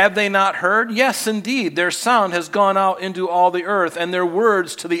 have they not heard? Yes, indeed. Their sound has gone out into all the earth, and their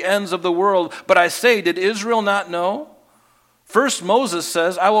words to the ends of the world. But I say, did Israel not know? First Moses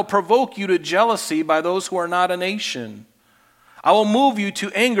says, I will provoke you to jealousy by those who are not a nation. I will move you to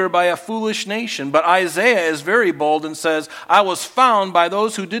anger by a foolish nation. But Isaiah is very bold and says, I was found by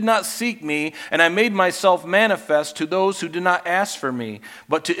those who did not seek me, and I made myself manifest to those who did not ask for me.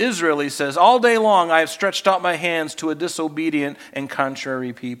 But to Israel, he says, all day long I have stretched out my hands to a disobedient and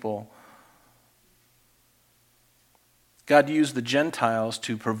contrary people. God used the Gentiles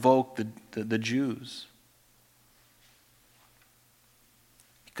to provoke the Jews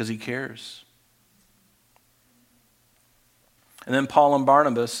because he cares. And then Paul and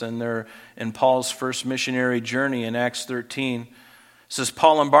Barnabas, in Paul's first missionary journey in Acts 13, says,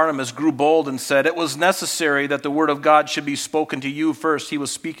 Paul and Barnabas grew bold and said, it was necessary that the word of God should be spoken to you first. He was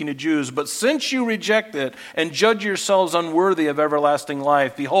speaking to Jews. But since you reject it and judge yourselves unworthy of everlasting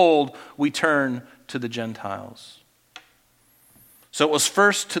life, behold, we turn to the Gentiles. So it was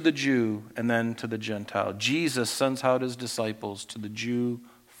first to the Jew and then to the Gentile. Jesus sends out his disciples to the Jew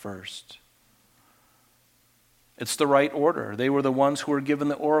first. It's the right order. They were the ones who were given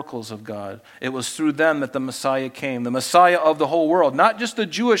the oracles of God. It was through them that the Messiah came, the Messiah of the whole world, not just the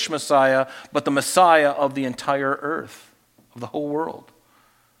Jewish Messiah, but the Messiah of the entire earth, of the whole world.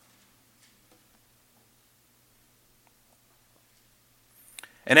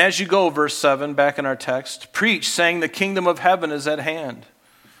 And as you go, verse 7, back in our text, preach, saying the kingdom of heaven is at hand.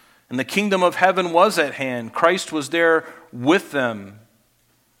 And the kingdom of heaven was at hand. Christ was there with them.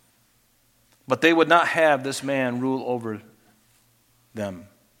 But they would not have this man rule over them.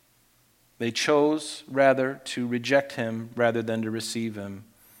 They chose rather to reject him rather than to receive him.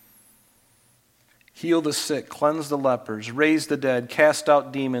 Heal the sick, cleanse the lepers, raise the dead, cast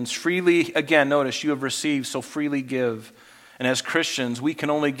out demons. Freely, again, notice, you have received, so freely give. And as Christians, we can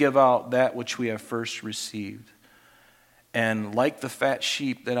only give out that which we have first received. And like the fat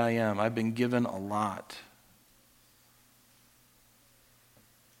sheep that I am, I've been given a lot.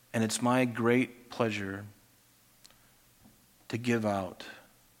 And it's my great pleasure to give out.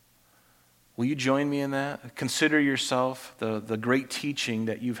 Will you join me in that? Consider yourself the great teaching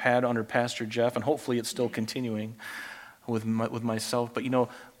that you've had under Pastor Jeff, and hopefully it's still continuing with myself. But you know,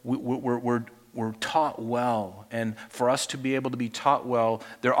 we're taught well, and for us to be able to be taught well,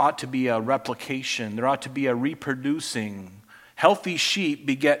 there ought to be a replication. There ought to be a reproducing. Healthy sheep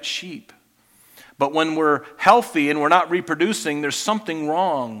beget sheep. But when we're healthy and we're not reproducing, there's something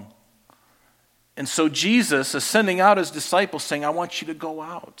wrong. And so Jesus is sending out his disciples saying, I want you to go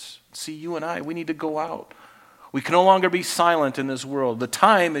out. See, you and I, we need to go out. We can no longer be silent in this world. The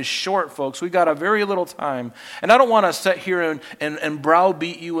time is short, folks. We've got a very little time. And I don't want to sit here and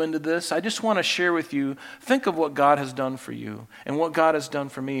browbeat you into this. I just want to share with you, think of what God has done for you and what God has done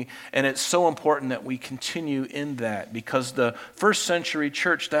for me. And it's so important that we continue in that, because the first century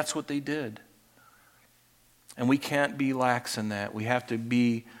church, that's what they did. And we can't be lax in that. We have to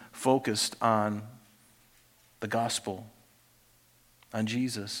be focused on the gospel, on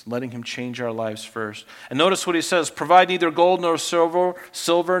Jesus, letting him change our lives first. And notice what he says, provide neither gold nor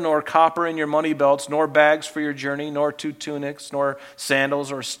silver nor copper in your money belts, nor bags for your journey, nor 2 tunics, nor sandals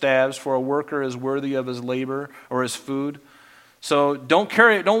or staves, for a worker is worthy of his labor or his food. So don't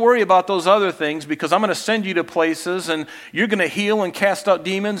worry about those other things, because I'm going to send you to places and you're going to heal and cast out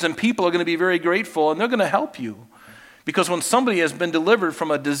demons, and people are going to be very grateful and they're going to help you. Because when somebody has been delivered from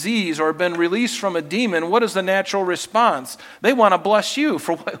a disease or been released from a demon, what is the natural response? They want to bless you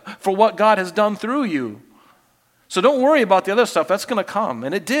for what God has done through you. So don't worry about the other stuff. That's going to come.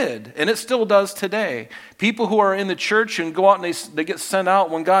 And it did. And it still does today. People who are in the church and go out and they get sent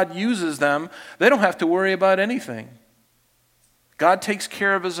out, when God uses them, they don't have to worry about anything. God takes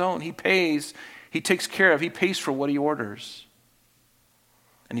care of his own. He pays for what he orders.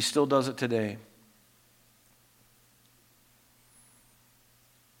 And he still does it today.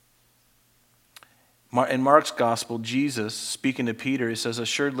 In Mark's gospel, Jesus, speaking to Peter, he says,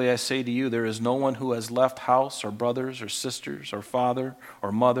 "Assuredly I say to you, there is no one who has left house or brothers or sisters or father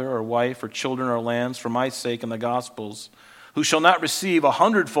or mother or wife or children or lands for my sake in the Gospels, who shall not receive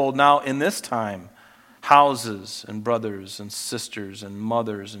 100-fold now in this time, houses and brothers and sisters and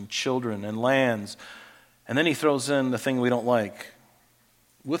mothers and children and lands." And then he throws in the thing we don't like,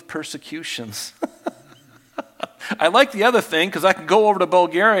 with persecutions. I like the other thing because I can go over to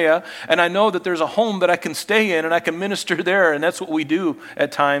Bulgaria and I know that there's a home that I can stay in and I can minister there, and that's what we do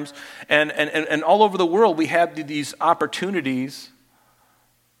at times. And all over the world we have these opportunities.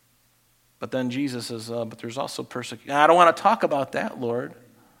 But then Jesus says, but there's also persecution. I don't want to talk about that, Lord.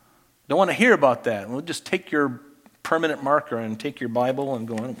 Don't want to hear about that. We'll just take your permanent marker and take your Bible and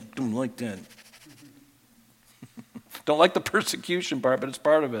go, I don't like that. Don't like the persecution part, but it's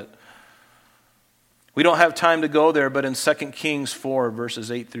part of it. We don't have time to go there, but in 2 Kings 4,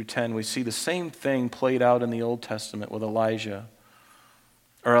 verses 8 through 10, we see the same thing played out in the Old Testament with Elisha,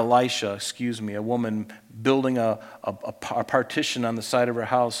 a woman building a partition on the side of her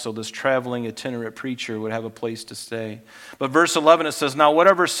house so this traveling itinerant preacher would have a place to stay. But verse 11, it says, "Now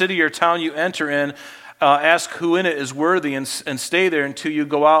whatever city or town you enter in, ask who in it is worthy and stay there until you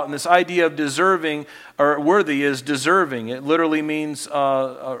go out." And this idea of deserving or worthy is deserving. It literally means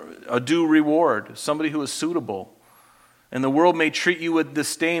a due reward, somebody who is suitable. And the world may treat you with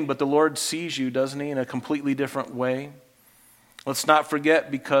disdain, but the Lord sees you, doesn't he, in a completely different way. Let's not forget,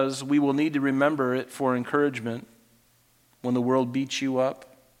 because we will need to remember it for encouragement when the world beats you up.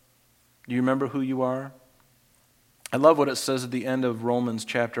 Do you remember who you are? I love what it says at the end of Romans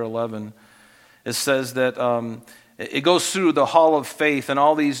chapter 11. It says that it goes through the hall of faith and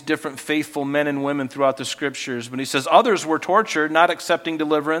all these different faithful men and women throughout the scriptures. But he says, others were tortured, not accepting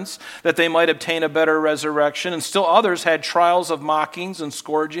deliverance, that they might obtain a better resurrection. And still others had trials of mockings and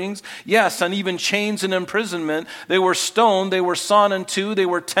scourgings. Yes, and even chains and imprisonment. They were stoned, they were sawn in two, they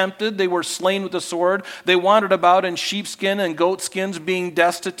were tempted, they were slain with the sword. They wandered about in sheepskin and goatskins, being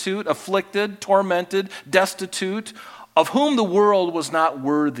destitute, afflicted, tormented, destitute, of whom the world was not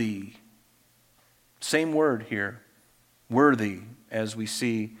worthy. Same word here, worthy, as we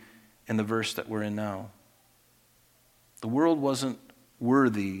see in the verse that we're in now. The world wasn't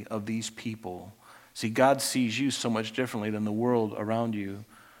worthy of these people. See, God sees you so much differently than the world around you.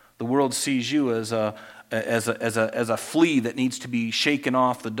 The world sees you as a flea that needs to be shaken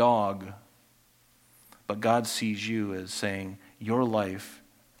off the dog. But God sees you as saying, your life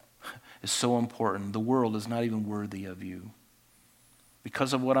is so important. The world is not even worthy of you.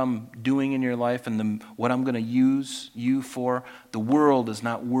 Because of what I'm doing in your life and what I'm going to use you for, the world is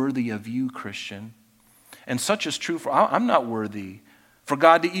not worthy of you, Christian. And such is true for, I'm not worthy for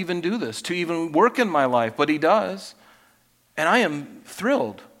God to even do this, to even work in my life, but he does. And I am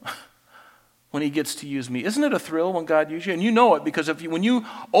thrilled when he gets to use me. Isn't it a thrill when God uses you? And you know it because when you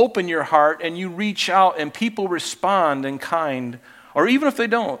open your heart and you reach out and people respond in kind, or even if they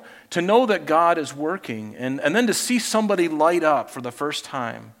don't, to know that God is working, and then to see somebody light up for the first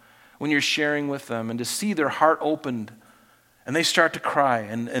time when you're sharing with them, and to see their heart opened, and they start to cry,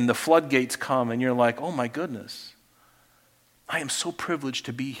 and the floodgates come, and you're like, oh my goodness, I am so privileged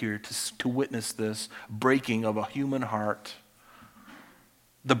to be here to witness this breaking of a human heart.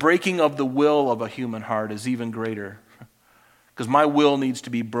 The breaking of the will of a human heart is even greater. Because my will needs to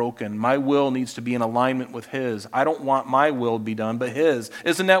be broken. My will needs to be in alignment with his. I don't want my will to be done, but his.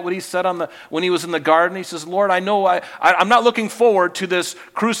 Isn't that what he said when he was in the garden? He says, Lord, I know I'm not looking forward to this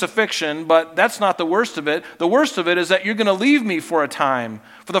crucifixion, but that's not the worst of it. The worst of it is that you're going to leave me for a time.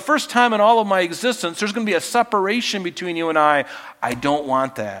 For the first time in all of my existence, there's going to be a separation between you and I. I don't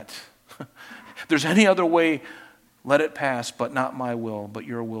want that. If there's any other way, let it pass, but not my will, but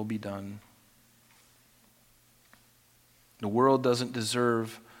your will be done. The world doesn't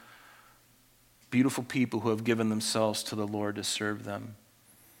deserve beautiful people who have given themselves to the Lord to serve them.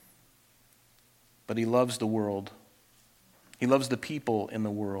 But he loves the world. He loves the people in the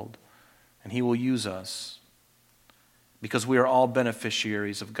world. And he will use us because we are all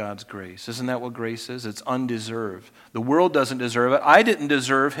beneficiaries of God's grace. Isn't that what grace is? It's undeserved. The world doesn't deserve it. I didn't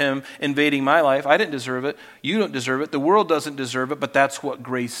deserve him invading my life. I didn't deserve it. You don't deserve it. The world doesn't deserve it, but that's what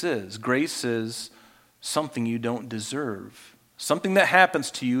grace is. Grace is something you don't deserve. Something that happens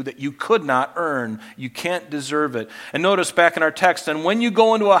to you that you could not earn. You can't deserve it. And notice back in our text, and when you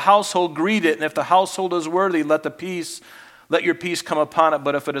go into a household, greet it. And if the household is worthy, let your peace come upon it.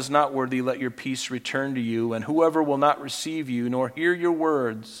 But if it is not worthy, let your peace return to you. And whoever will not receive you, nor hear your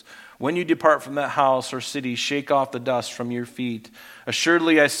words, when you depart from that house or city, shake off the dust from your feet.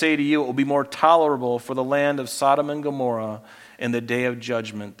 Assuredly, I say to you, it will be more tolerable for the land of Sodom and Gomorrah in the day of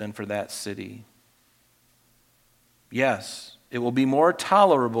judgment than for that city. Yes, it will be more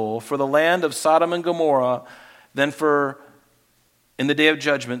tolerable for the land of Sodom and Gomorrah in the day of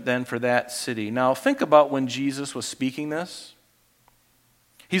judgment than for that city. Now, think about when Jesus was speaking this.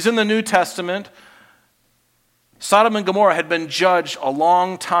 He's in the New Testament. Sodom and Gomorrah had been judged a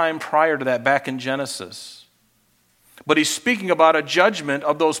long time prior to that, back in Genesis. But he's speaking about a judgment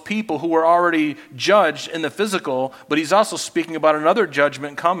of those people who were already judged in the physical, but he's also speaking about another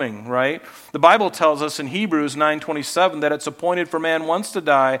judgment coming, right? The Bible tells us in Hebrews 9:27 that it's appointed for man once to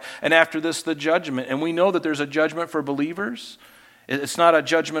die, and after this the judgment. And we know that there's a judgment for believers. It's not a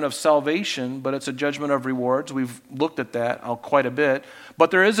judgment of salvation, but it's a judgment of rewards. We've looked at that quite a bit.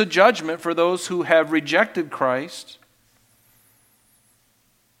 But there is a judgment for those who have rejected Christ,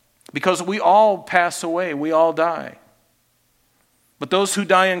 because we all pass away, we all die. But those who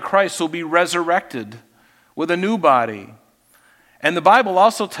die in Christ will be resurrected with a new body. And the Bible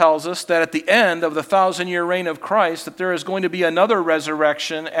also tells us that at the end of the 1,000-year reign of Christ, that there is going to be another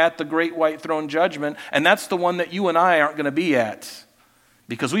resurrection at the great white throne judgment, and that's the one that you and I aren't going to be at,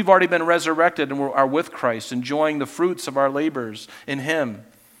 because we've already been resurrected and we are with Christ, enjoying the fruits of our labors in Him.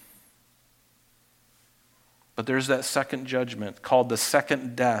 But there's that second judgment called the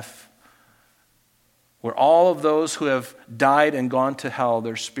second death, where all of those who have died and gone to hell,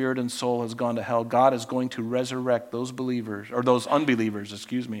 their spirit and soul has gone to hell. God is going to resurrect those believers, or those unbelievers,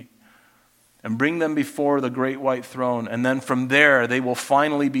 and bring them before the great white throne. And then from there, they will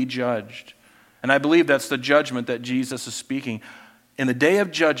finally be judged. And I believe that's the judgment that Jesus is speaking. In the day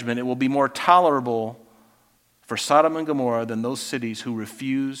of judgment, it will be more tolerable for Sodom and Gomorrah than those cities who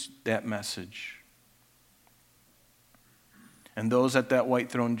refused that message. And those at that white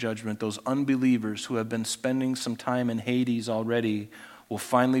throne judgment, those unbelievers who have been spending some time in Hades already, will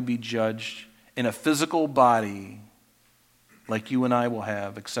finally be judged in a physical body like you and I will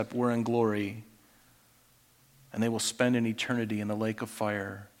have, except we're in glory. And they will spend an eternity in the lake of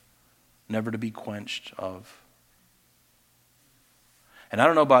fire, never to be quenched of. And I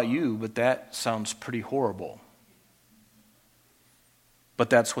don't know about you, but that sounds pretty horrible. But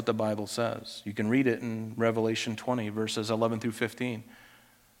that's what the Bible says. You can read it in Revelation 20, verses 11 through 15.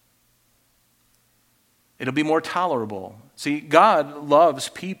 It'll be more tolerable. See, God loves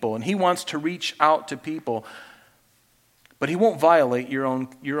people, and He wants to reach out to people, but He won't violate your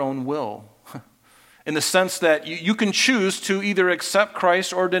own will. In the sense that you can choose to either accept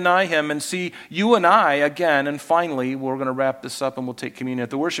Christ or deny Him. And see, you and I, again, and finally, we're going to wrap this up and we'll take communion.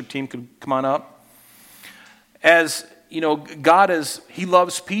 If the worship team could come on up. As you know, He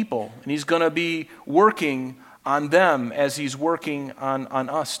loves people, and He's going to be working on them as He's working on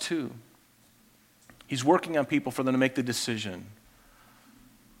us too. He's working on people for them to make the decision.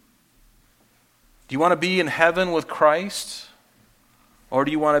 Do you want to be in heaven with Christ, or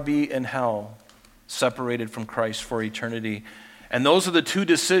do you want to be in hell, separated from Christ for eternity? And those are the two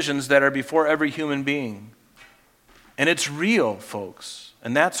decisions that are before every human being. And it's real, folks.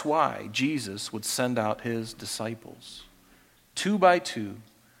 And that's why Jesus would send out His disciples. 2 by 2.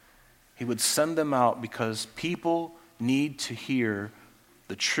 He would send them out because people need to hear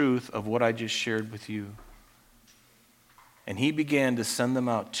the truth of what I just shared with you. And He began to send them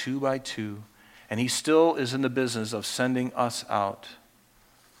out 2 by 2. And He still is in the business of sending us out.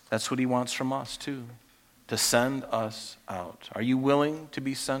 That's what He wants from us too. To send us out. Are you willing to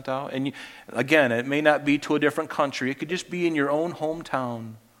be sent out? And again, it may not be to a different country. It could just be in your own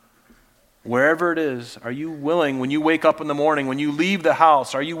hometown. Wherever it is, are you willing, when you wake up in the morning, when you leave the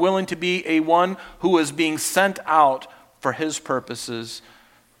house, are you willing to be a one who is being sent out for His purposes?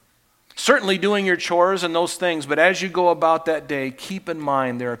 Certainly doing your chores and those things, but as you go about that day, keep in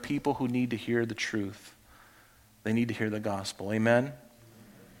mind there are people who need to hear the truth. They need to hear the gospel. Amen?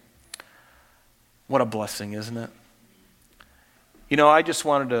 What a blessing, isn't it? You know, I just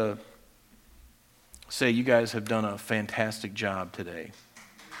wanted to say you guys have done a fantastic job today.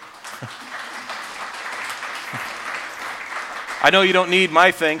 I know you don't need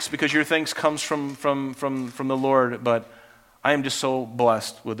my thanks because your thanks comes from the Lord, but I am just so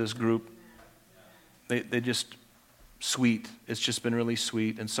blessed with this group. They just sweet. It's just been really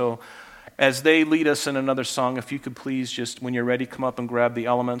sweet. And so as they lead us in another song, if you could please just, when you're ready, come up and grab the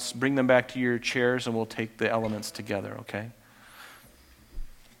elements, bring them back to your chairs, and we'll take the elements together, okay?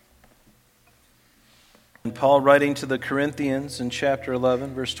 And Paul, writing to the Corinthians in chapter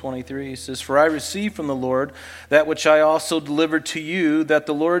 11, verse 23, he says, "For I received from the Lord that which I also delivered to you, that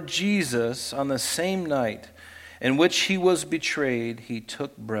the Lord Jesus, on the same night in which he was betrayed, he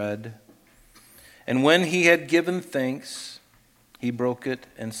took bread. And when he had given thanks, he broke it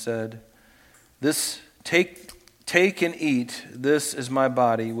and said, Take and eat. This is my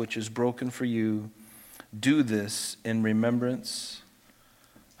body, which is broken for you. Do this in remembrance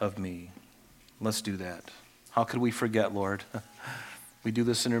of me. Let's do that. How could we forget, Lord? We do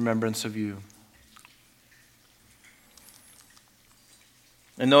this in remembrance of you.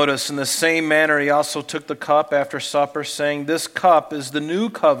 And notice, in the same manner, he also took the cup after supper, saying, This cup is the new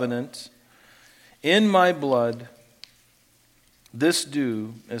covenant in my blood. This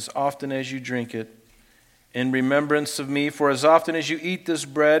do as often as you drink it in remembrance of me. For as often as you eat this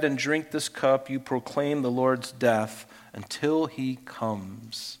bread and drink this cup, you proclaim the Lord's death until he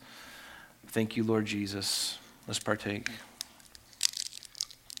comes. Thank you, Lord Jesus. Let's partake.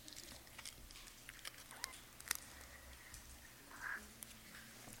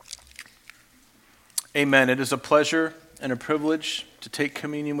 Amen. It is a pleasure and a privilege to take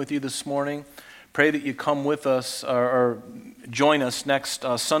communion with you this morning. Pray that you come with us or join us next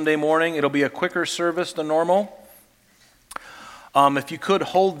Sunday morning. It'll be a quicker service than normal. If you could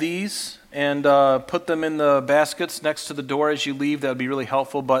hold these and put them in the baskets next to the door as you leave, that would be really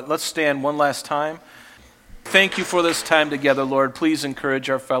helpful. But let's stand one last time. Thank you for this time together, Lord. Please encourage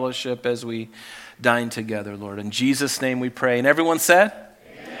our fellowship as we dine together, Lord. In Jesus' name we pray. And everyone said?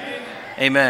 Amen. Amen.